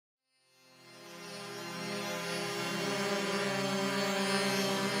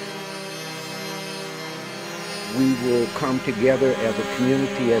we will come together as a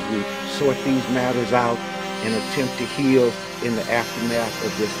community as we sort these matters out and attempt to heal in the aftermath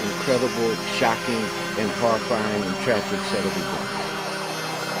of this incredible, shocking, and horrifying and tragic set of events.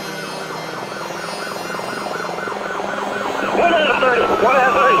 130,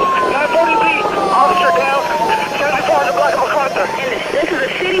 940B, officer down, 74 on the block of MacArthur. And this is a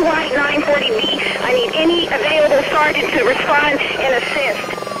citywide 940B. I need any available sergeant to respond and assist.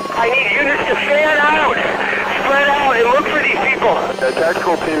 I need units to spread out and look for these people. The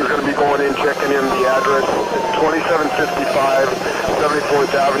tactical team is going to be going in, checking in the address. It's 2755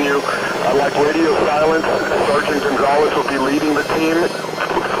 74th Avenue. Like radio silence, Sergeant Gonzalez will be leading the team.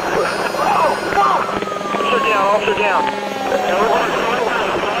 Officer down.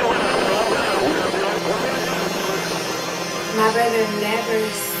 My brother never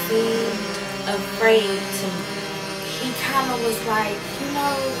seemed afraid to me. He kind of was like, you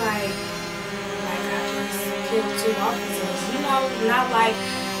know, like I just killed 2 officers, you know, not like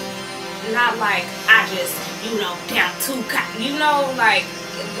I just, you know, down 2 cops, you know, like,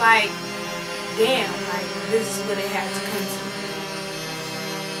 damn, like, this is what it had to come